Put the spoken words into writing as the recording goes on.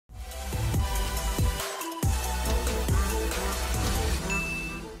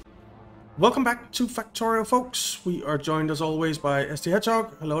Welcome back to Factorio, folks. We are joined as always by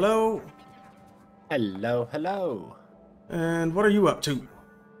STHedgehog. Hello, hello. Hello, hello. And what are you up to?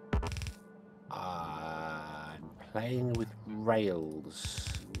 I'm playing with rails.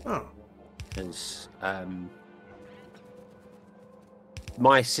 Oh, Because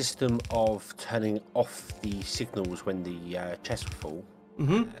my system of turning off the signals when the chests fall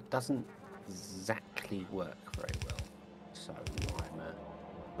doesn't exactly work very well. So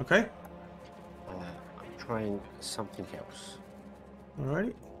okay. I'm trying something else.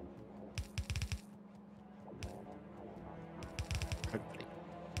 Alrighty. Hopefully.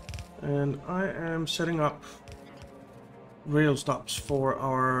 And I am setting up rail stops for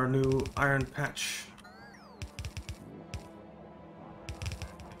our new iron patch.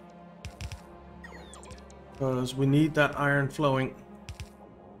 Because we need that iron flowing.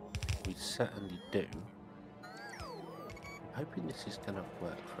 We certainly do. I'm hoping this is going to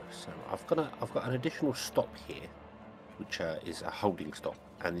work for us. So I've got an additional stop here, which is a holding stop,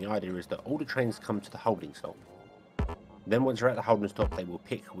 and the idea is that all the trains come to the holding stop. Then once they're at the holding stop, they will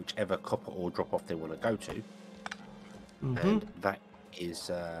pick whichever copper ore drop off they want to go to, and that is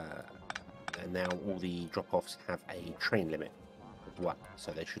and now all the drop offs have a train limit of 1.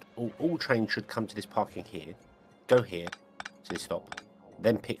 So they should all trains should come to this parking here, go here to this stop,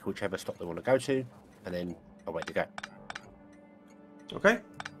 then pick whichever stop they want to go to, and then away they go. Okay.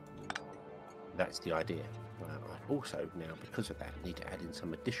 That's the idea. I also now, because of that, need to add in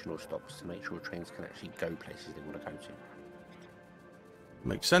some additional stops to make sure trains can actually go places they want to go to.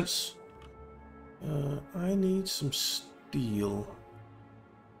 Makes sense. I need some steel.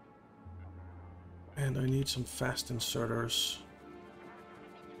 And I need some fast inserters.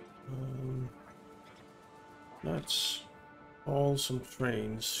 Let's haul some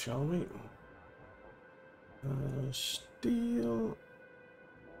trains, shall we? Steel.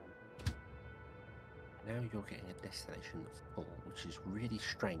 Now you're getting a destination full, which is really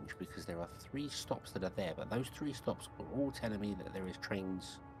strange because there are 3 stops that are there, but those 3 stops are all telling me that there is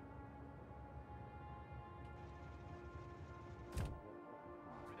trains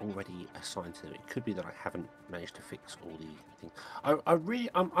already assigned to them. It could be that I haven't managed to fix all the things.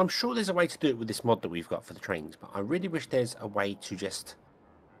 I'm sure there's a way to do it with this mod that we've got for the trains, but I really wish there's a way to just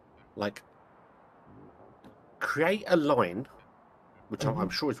like create a line, which I'm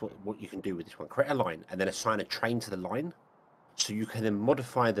sure is what you can do with this one. Create a line and then assign a train to the line, so you can then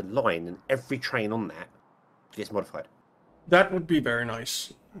modify the line, and every train on that gets modified. That would be very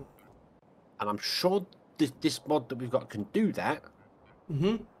nice. And I'm sure this mod that we've got can do that.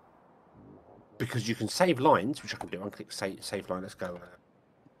 Because you can save lines, which I can do. I can click save line. Let's go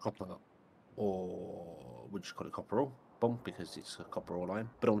copper, or we'll just call it copper ore. Boom, because it's a copper ore line.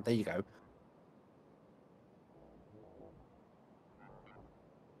 But there you go.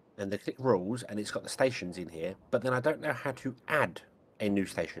 And they click rules, and it's got the stations in here. But then I don't know how to add a new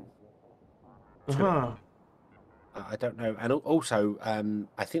station to it. I don't know. And also,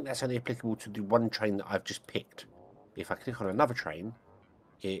 I think that's only applicable to the one train that I've just picked. If I click on another train,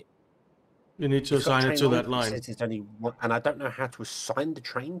 you need to assign it to that line. It says it's only one, and I don't know how to assign the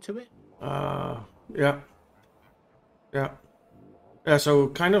train to it. Yeah, so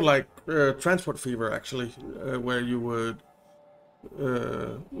kind of like Transport Fever, actually, where you would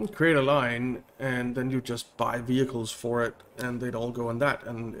create a line and then you just buy vehicles for it and they'd all go on that,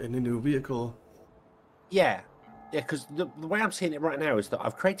 and in a new vehicle. Yeah, because the way I'm seeing it right now is that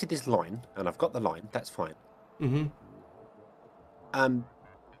I've created this line and I've got the line. That's fine.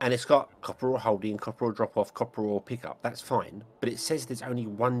 And it's got copper ore holding, copper ore drop off, copper ore pickup. That's fine. But it says there's only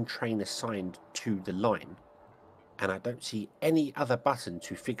one train assigned to the line, and I don't see any other button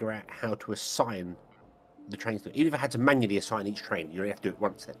to figure out how to assign the trains to it. Even if I had to manually assign each train, you only have to do it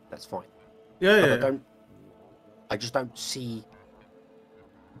once. Then that's fine. Yeah. I just don't see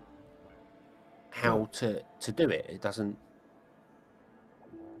how to do it. It doesn't.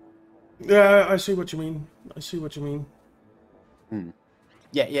 Yeah, I see what you mean.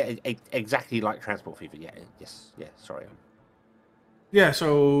 Yeah, exactly like Transport Fever. Yeah, sorry. Yeah,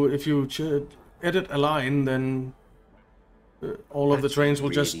 so if you should edit a line, then all of the trains will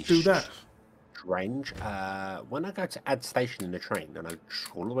really just do that. Strange. When I go to add station in the train and I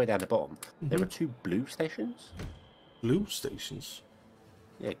scroll all the way down the bottom, there are 2 blue stations. Blue stations?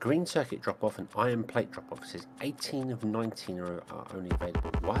 Yeah, green circuit drop off and iron plate drop off. It says 18 of 19 are only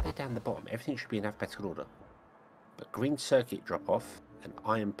available. Why are they down the bottom? Everything should be in alphabetical order. But green circuit drop off and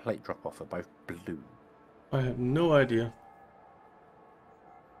iron plate drop off are both blue. I have no idea.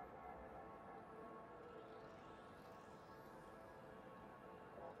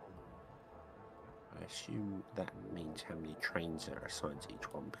 I assume that means how many trains are assigned to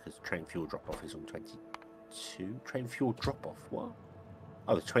each one, because train fuel drop-off is on 22. Train fuel drop-off? What?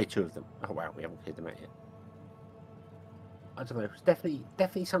 Oh, there's 22 of them. Oh wow, we haven't cleared them out yet. I don't know. It's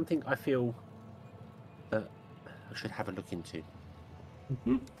definitely something I feel that I should have a look into.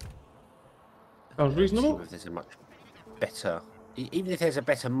 Sounds reasonable. See if there's a much better, even if there's a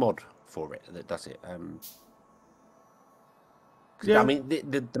better mod for it that does it. Yeah. I mean,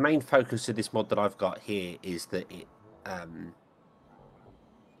 the main focus of this mod that I've got here is that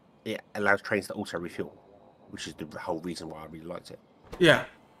it allows trains to auto refuel, which is the whole reason why I really liked it. Yeah.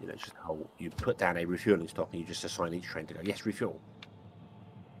 You know, it's just how you put down a refueling stop and you just assign each train to go, yes, refuel.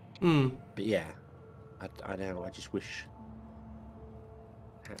 But yeah, I know. I just wish.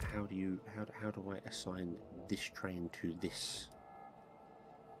 How do I assign this train to this?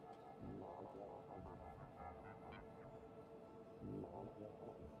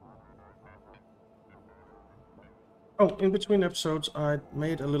 Oh, in between episodes, I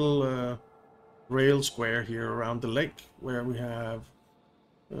made a little rail square here around the lake where we have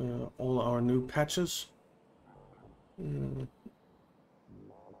all our new patches. Because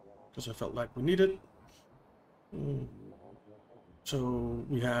I felt like we needed. So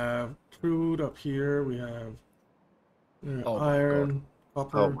we have crude up here. We have iron,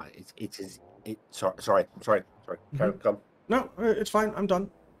 copper. Oh my! Sorry. Come. No, it's fine. I'm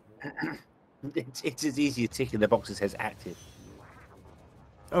done. It's as easy as ticking the box that says active.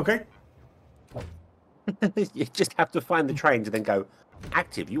 Okay. You just have to find the trains and then go,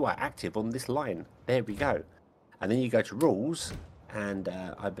 active. You are active on this line. There we go. And then you go to rules, and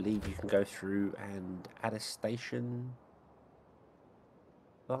I believe you can go through and add a station.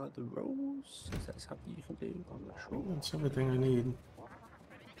 By the rules? Is that something you can do? I'm not sure. That's everything I need.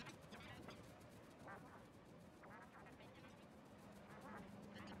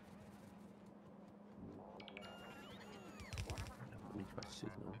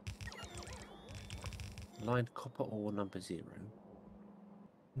 Signal. Line copper ore number 0.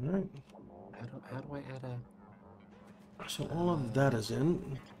 Alright. How do I add a... So all of that is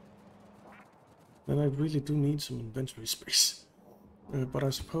in. Then I really do need some inventory space. But I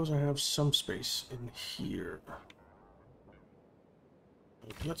suppose I have some space in here.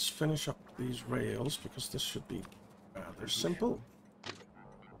 Let's finish up these rails, because this should be rather simple.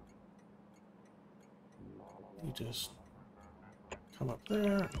 You just come up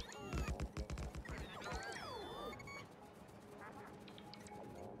there.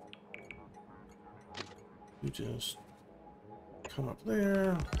 You just come up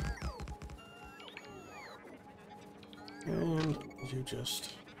there. And you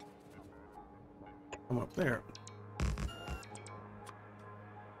just come up there.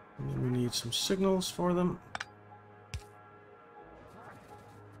 And then we need some signals for them.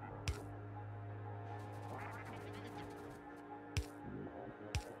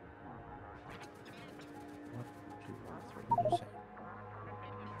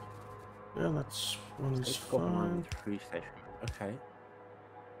 Yeah, that's one's fine. Okay.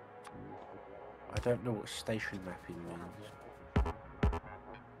 I don't know what station mapping means.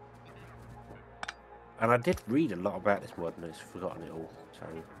 And I did read a lot about this mod and I've forgotten it all, so...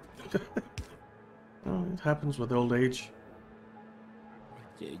 Well, it happens with old age.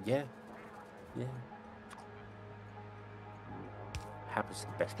 Yeah. Happens to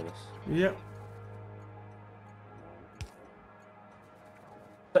the best of us. Yep.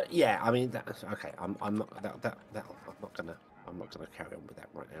 But yeah, I mean that's okay. I'm not gonna carry on with that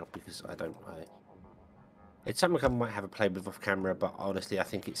right now because it's something I might have a play with off camera, but honestly I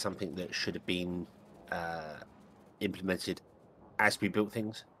think it's something that should have been implemented as we built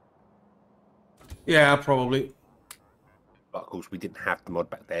things. Yeah, probably. But of course we didn't have the mod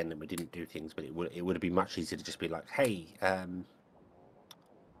back then and we didn't do things, but it would have been much easier to just be like, hey,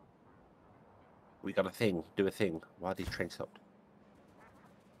 we got a thing, do a thing. Why are these trains stopped?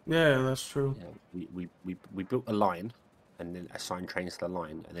 Yeah, that's true. Yeah, we built a line and then assign trains to the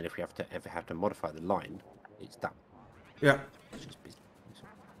line, and then if we ever have to modify the line, it's done. Yeah. It's just business.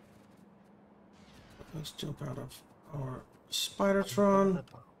 Let's jump out of our Spidertron.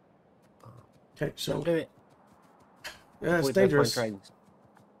 Okay, so don't do it. Yeah, it's Avoid those dangerous. trains.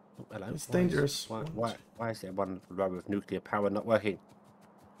 Oh, hello. It's dangerous. Why is there one row of nuclear power not working?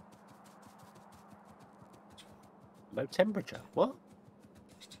 Low temperature. What?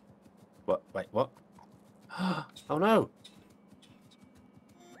 What? Wait, what? Oh no!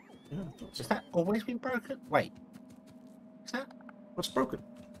 Yeah, Has that always been broken? Wait. Is that? what's broken?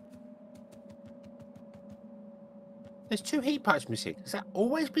 There's 2 heat pipes missing. Has that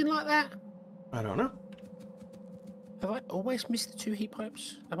always been like that? I don't know. Have I always missed the 2 heat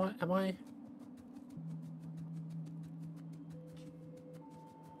pipes? Am I?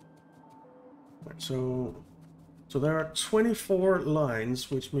 Right, so there are 24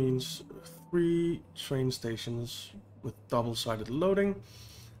 lines, which means 3 train stations with double-sided loading.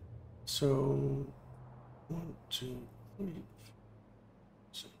 So 1, 2, 3,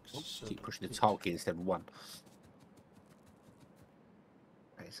 6, 7, Keep pushing the 8. tile key instead of 1.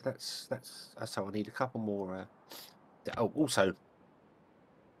 Okay, so that's how I need a couple more. Oh, also,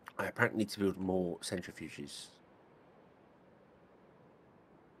 I apparently need to build more centrifuges.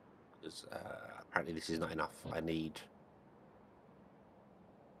 Because apparently this is not enough. I need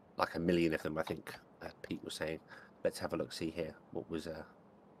like 1 million of them, I think Pete was saying. Let's have a look, see here. What was... A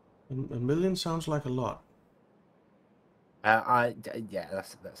million sounds like a lot. yeah,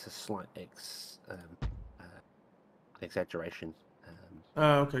 that's a slight exaggeration.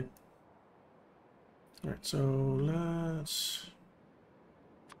 Okay. Alright, so let's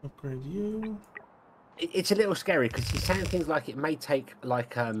upgrade you. It's a little scary because he's saying things like it may take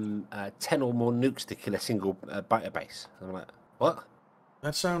like 10 or more nukes to kill a single biter base. I'm like, what?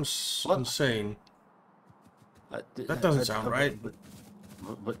 That sounds What? insane. That doesn't sound right.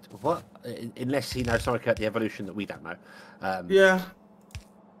 But what? Unless he knows something about the evolution that we don't know. Yeah.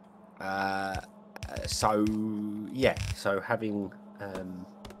 So yeah. So having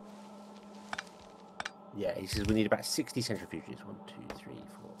yeah, he says we need about 60 centrifuges. 1, 2, 3,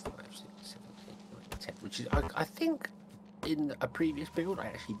 4, 5, 6, 7, 8, 9, 10. Which is I think in a previous build I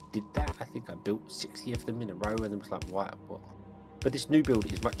actually did that. I think I built 60 of them in a row, and it was like, what? But this new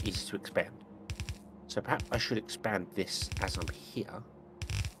build is much easier to expand. So perhaps I should expand this as I'm here.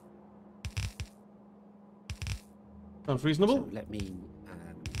 Sounds reasonable. So let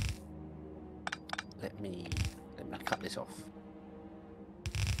me cut this off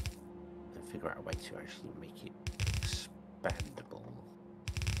and figure out a way to actually make it expandable.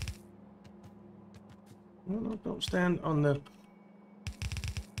 No, don't stand on the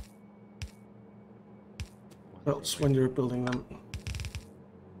belts when you're building them.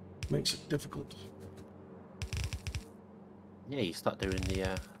 Makes it difficult. Yeah, you start doing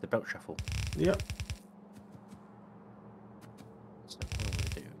the belt shuffle. Yep. So what I'm going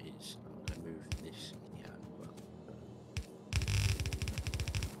to do is I'm going to move this here.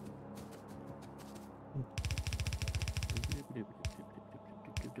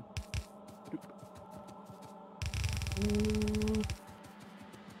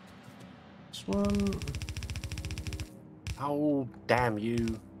 This one. Oh, damn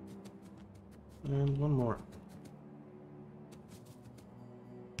you. And one more.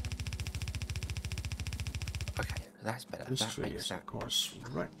 Okay, that's better. This That tree makes is, that. of course,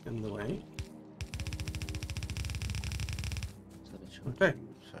 right in the way. Okay.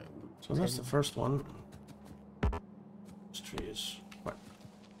 So that's the first one. This tree is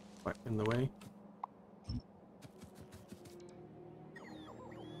quite in the way.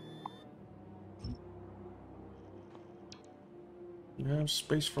 You have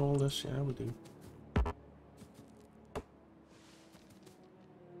space for all this? Yeah, we do.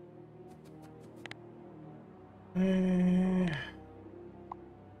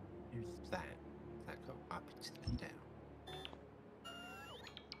 Use that. That go up instead of down.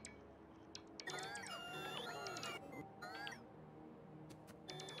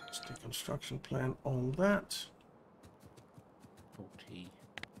 Construction plan on that. 40.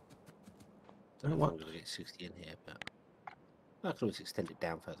 And I'm what? going to get 60 in here, but I can always extend it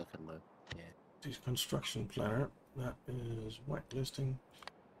down further, couldn't I? Yeah. Construction planner. That is whitelisting.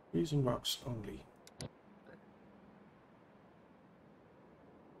 Trees and rocks only. There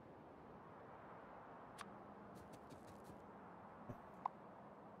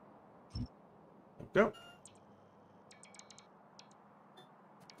we go.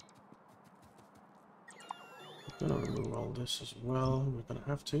 I'm gonna remove all this as well. We're gonna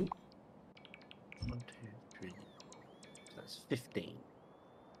have to. 1, 2, 3. So that's 15.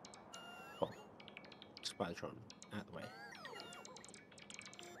 Oh, Spidertron, out of the way.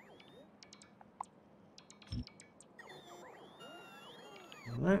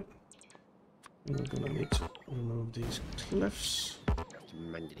 Alright. We're gonna need to remove these cliffs. You have to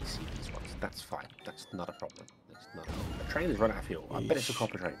manually see these ones. That's fine. That's not a problem. That's not a problem. The train has run out of fuel. I bet it's a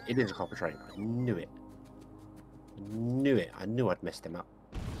copper train. It is a copper train. I knew it. I knew it. I knew I'd messed him up.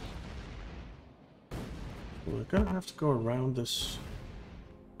 We're gonna have to go around this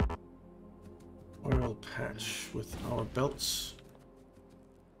oil patch with our belts.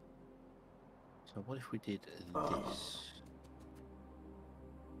 So what if we did this?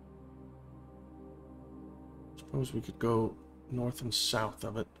 Suppose we could go north and south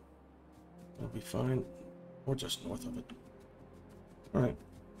of it. That'll be fine. Or just north of it. Alright.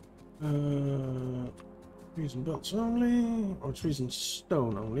 Trees and belts only. Or trees and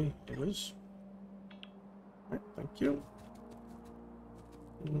stone only, it is. Thank you.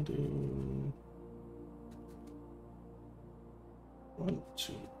 We'll do 1,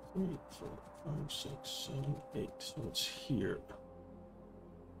 2, 3, 4, 5, 6, 7, 8. So it's here.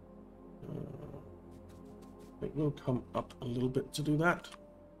 It will come up a little bit to do that.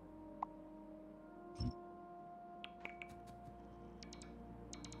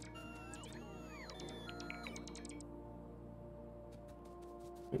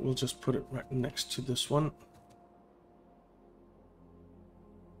 We'll just put it right next to this one.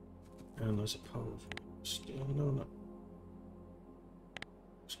 And I suppose, still, no.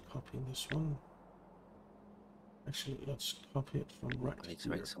 Let's copy this one. Actually, let's copy it from right I need to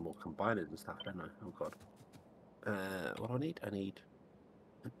here. make some more combiners and stuff, don't I? Oh god. What do I need? I need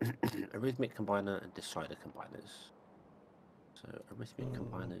a rhythmic combiner and decider combiners. So a rhythmic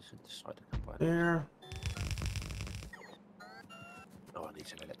combiners and decider combiners. There. Oh, I need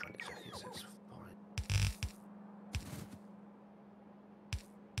some electronic circuits, that's fine.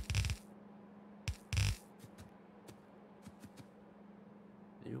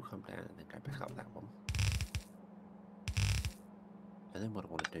 You'll come down and then go back up that one. And then what I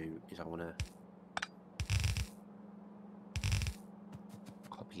want to do is I want to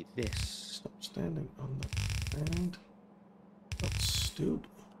copy this. Stop standing on the end. That's stupid.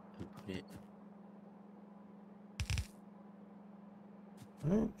 And put it.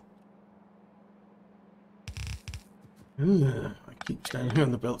 Right. Ugh, I keep standing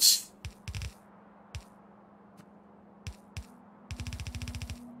on the belts.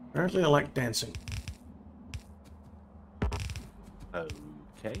 Apparently I like dancing.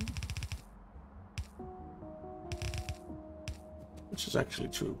 Okay. Which is actually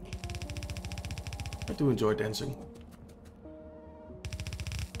true. I do enjoy dancing.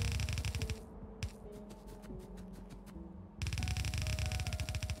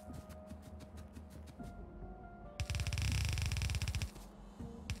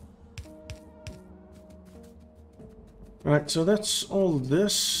 Right, so that's all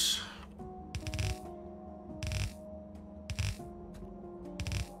this.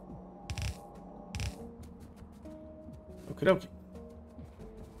 Okie dokie.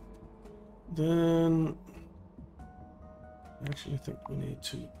 Then I actually think we need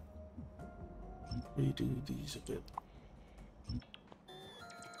to redo these a bit.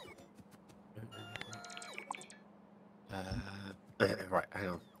 Right, hang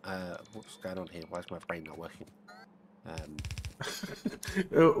on. What's going on here? Why is my brain not working?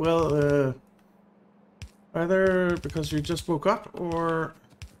 Well, either because you just woke up or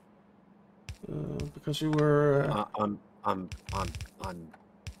because you were.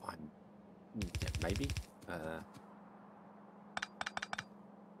 Yeah, maybe.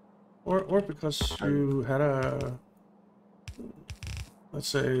 Or because you had a, let's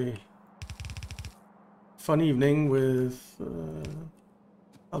say, fun evening with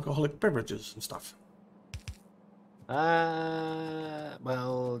alcoholic beverages and stuff.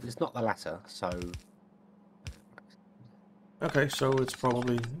 Well, it's not the latter, so. Okay, so it's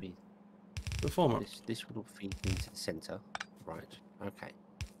probably the former. This would all feed into the center, right? Okay,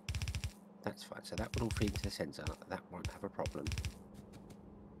 that's fine. So that would all feed into the center. That won't have a problem.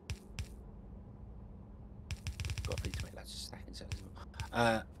 Got to make that stacking cell as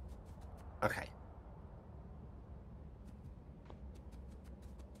well. Okay.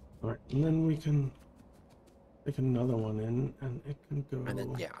 All right, and then we can take another one in, and it can go. And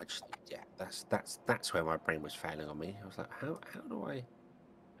then that's where my brain was failing on me. I was like, how do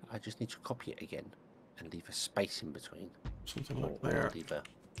I just need to copy it again and leave a space in between. Something like there. Leave a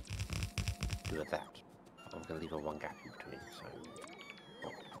do a that. I'm gonna leave a one gap in between, so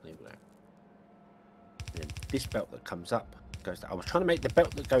leave it there. And then this belt that comes up goes down. I was trying to make the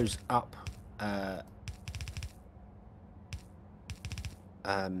belt that goes up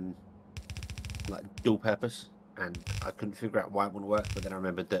like dual purpose, and I couldn't figure out why it wouldn't work, but then I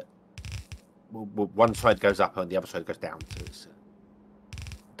remembered that one side goes up and the other side goes down, so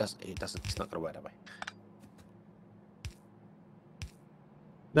it's not going to work that way.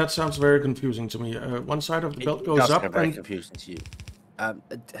 That sounds very confusing to me. One side of the belt goes up, very and confusing to you.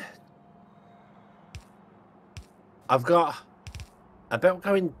 I've got a belt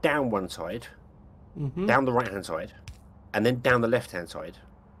going down one side, down the right hand side, and then down the left hand side.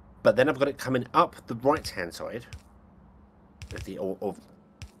 But then I've got it coming up the right hand side of the Okay.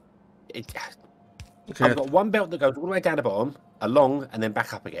 I've got one belt that goes all the way down the bottom, along, and then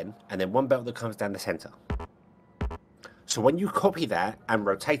back up again, and then one belt that comes down the center. So when you copy that and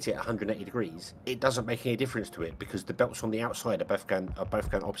rotate it 180 degrees, it doesn't make any difference to it because the belts on the outside are both going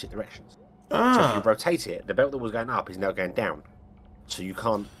opposite directions. So if you rotate it, the belt that was going up is now going down. So you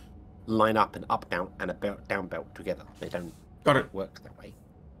can't line up an up belt and a down belt together. They don't Got it. work that way.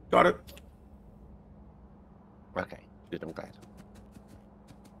 Got it. Okay, good. I'm glad.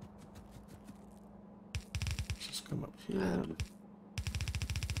 Just come up here.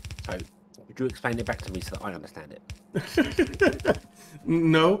 So, would you explain it back to me so that I understand it?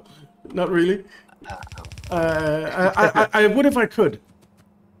 No, not really. I would if I could.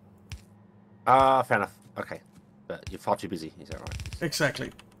 Fair enough. Okay, but you're far too busy. Is that right? Exactly.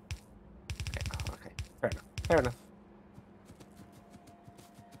 Okay. Fair enough. Fair enough.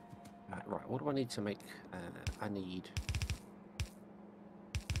 Right. What do I need to make? I need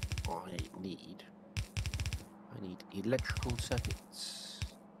electrical circuits.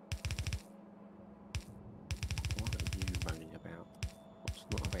 What are you moaning about? What's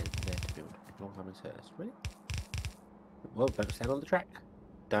not available there to build? Long time in service. Really? Well, don't stand on the track.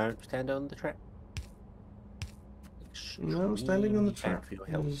 Don't stand on the track. No, standing on the Extremely track bad for your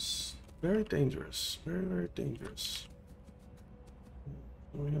health. is very dangerous. Very, very dangerous.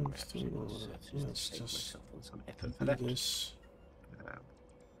 We have let's just some effort for do that. this.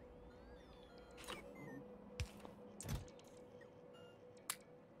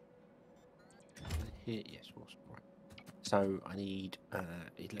 Here, yes, right. So I need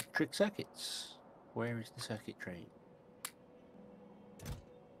electric circuits. Where is the circuit train?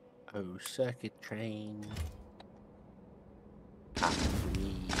 Oh, circuit train. After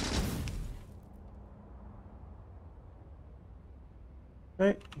me.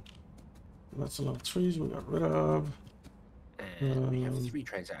 Okay. That's a lot of trees we got rid of. And we have 3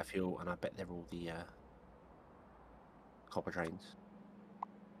 trains out of fuel, and I bet they're all the copper trains.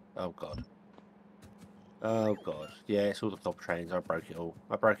 Oh god. Oh god. Yeah, it's all the copper trains. I broke it all.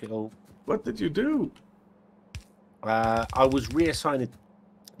 What did you do? I was reassigning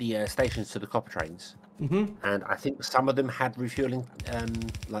the stations to the copper trains. And I think some of them had refueling,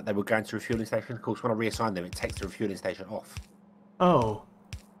 like they were going to refueling station. Of course, when I reassign them, it takes the refueling station off. Oh.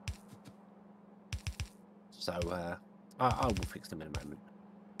 So I will fix them in a moment.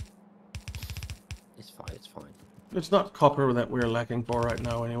 It's fine. It's fine. It's not copper that we're lacking for right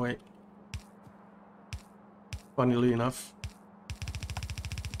now, anyway. Funnily enough.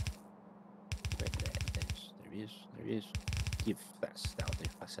 There he is. That'll do.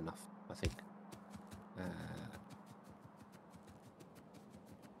 That's enough, I think. Yeah.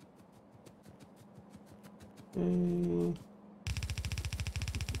 Oh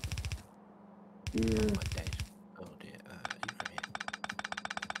dear. You come here.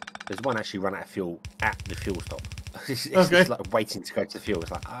 There's one actually run out of fuel at the fuel stop. It's just like waiting to go to the fuel.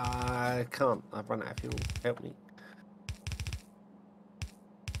 It's like, I can't. I've run out of fuel. Help me.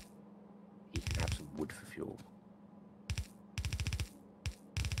 You can have some wood for fuel.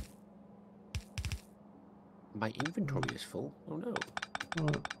 My inventory is full. Oh no.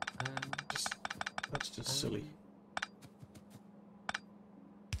 That's just silly.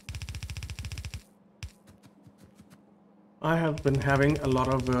 I have been having a lot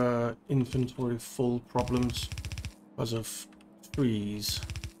of inventory full problems because of trees.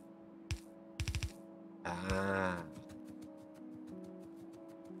 Oh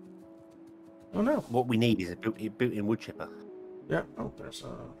no. What we need is a built-in wood chipper. Yeah. Oh, there's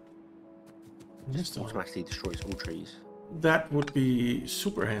a. Just automatically destroys all trees. That would be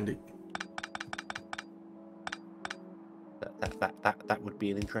super handy. That would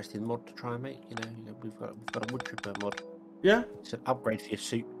be an interesting mod to try and make. You know, we've got a wood chipper mod. Yeah. It's an upgrade for your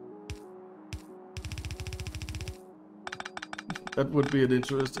suit. That would be an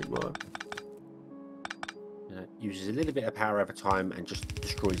interesting one. You know, uses a little bit of power over time and just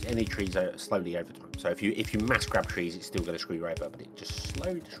destroys any trees slowly over time. So if you mass grab trees, it's still going to screw you over, but it just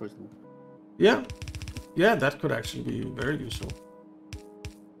slowly destroys them. Yeah. Yeah, that could actually be very useful.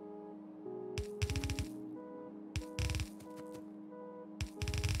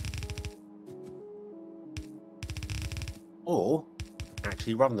 Or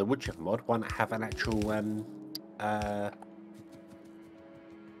actually, rather than the wood chipper mod, why not have an actual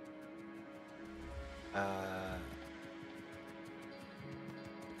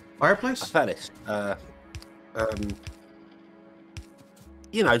Fireplace? a furnace.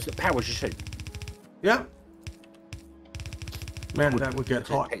 You know, that powers your suit. Yeah. Man, that would get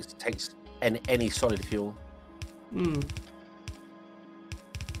hot. Takes any solid fuel. Hmm.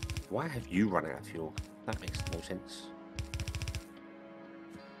 Why have you run out of fuel? That makes no sense.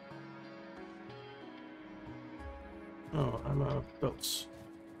 Oh, I'm out of belts.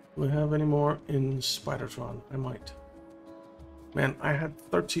 Do we have any more in Spidertron? I might. Man, I had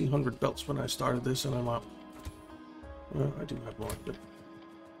 1,300 belts when I started this, and I'm up. Well, I do have more, but...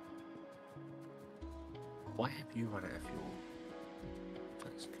 Why have you run out of fuel?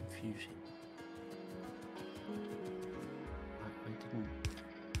 It's confusing. I didn't.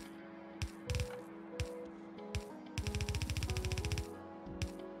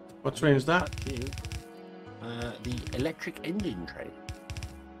 What train is that? The electric engine train.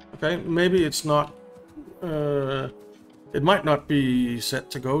 Okay, maybe it's not. It might not be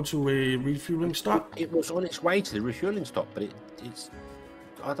set to go to a refueling stop. It was on its way to the refueling stop, but it's.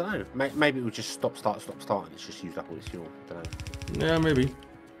 I don't know. Maybe it would just stop, start, and it's just used up all its fuel. I don't know. Yeah, maybe.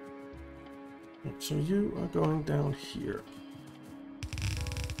 So you are going down here.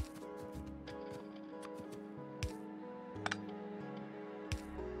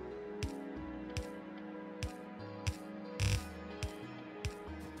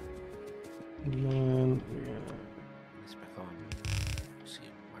 And then Let's back on. See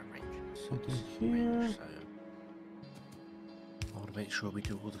my range. something here. So I want to make sure we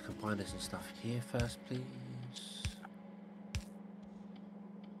do all the combiners and stuff here first, please.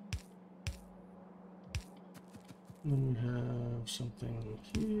 Then we have something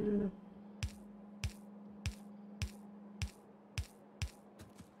here.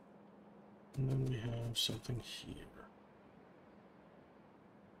 And then we have something here.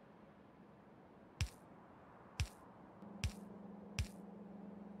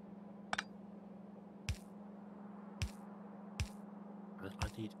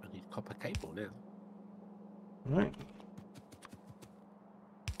 I need copper cable now. All right.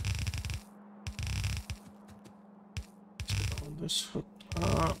 Let's get all this hooked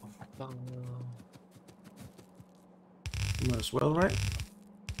up. Might as well, right?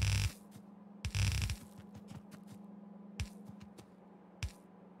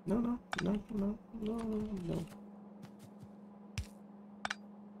 No.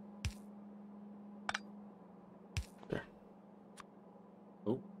 There.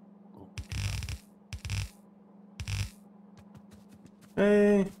 Oh.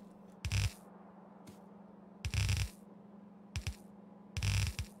 Hey.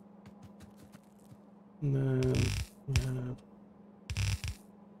 And then we have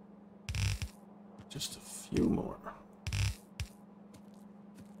just a few more.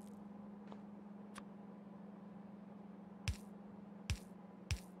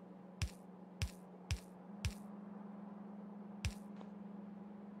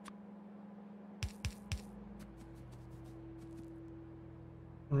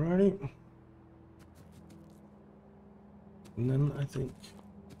 Alrighty. And then I think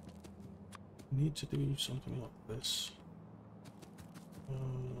we need to do something like this.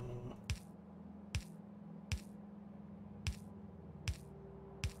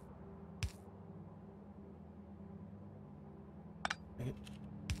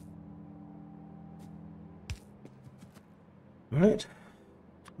 Alright.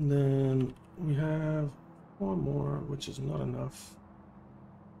 And then we have one more, which is not enough.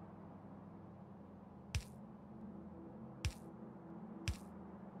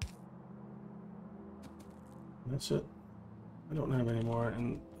 That's it. I don't have any more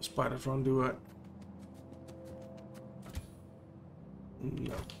in Spidertron, do I?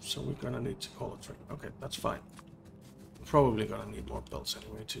 No, so we're gonna need to call a train. Okay, that's fine. Probably gonna need more belts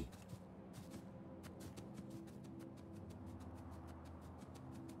anyway, too.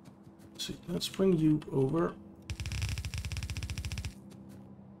 See, let's bring you over.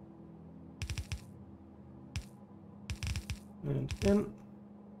 And in.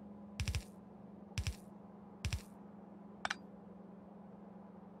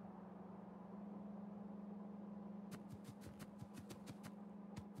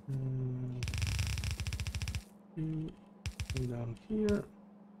 And down here. Are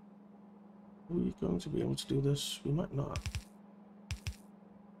we going to be able to do this? We might not.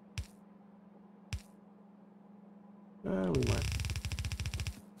 We might.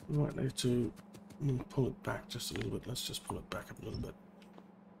 We might need to pull it back just a little bit. Let's just pull it back up a little bit.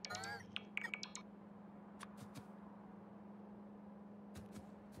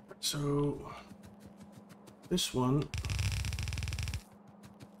 So this one.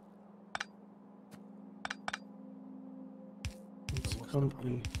 Let's come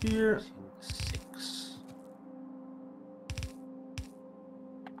in here. 6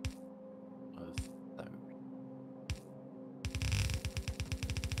 of those.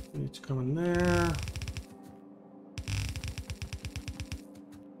 Need to come in there.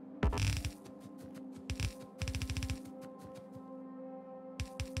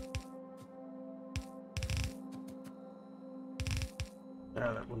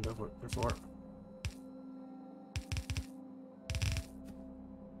 Yeah, that wouldn't have worked before.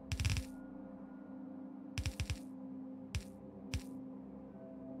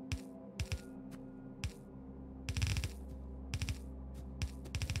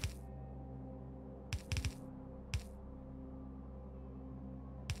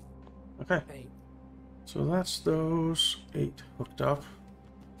 Okay. So that's those 8 hooked up,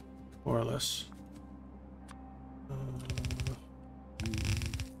 more or less.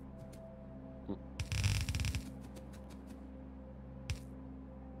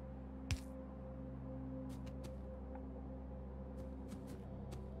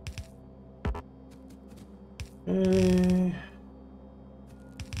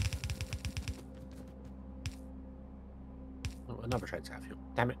 Oh, another train's out of fuel.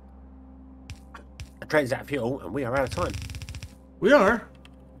 Damn it. A train's out of fuel and we are out of time. We are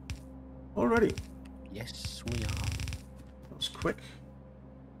already. Yes, we are. That was quick.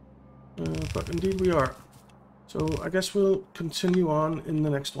 But indeed we are. So I guess we'll continue on in the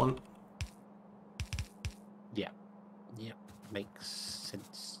next one. Yeah. Yeah. Makes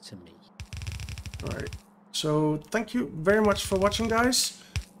sense to me. Alright. So thank you very much for watching, guys.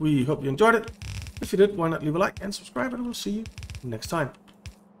 We hope you enjoyed it. If you did, why not leave a like and subscribe, and we'll see you next time.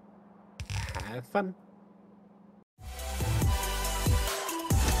 Have fun.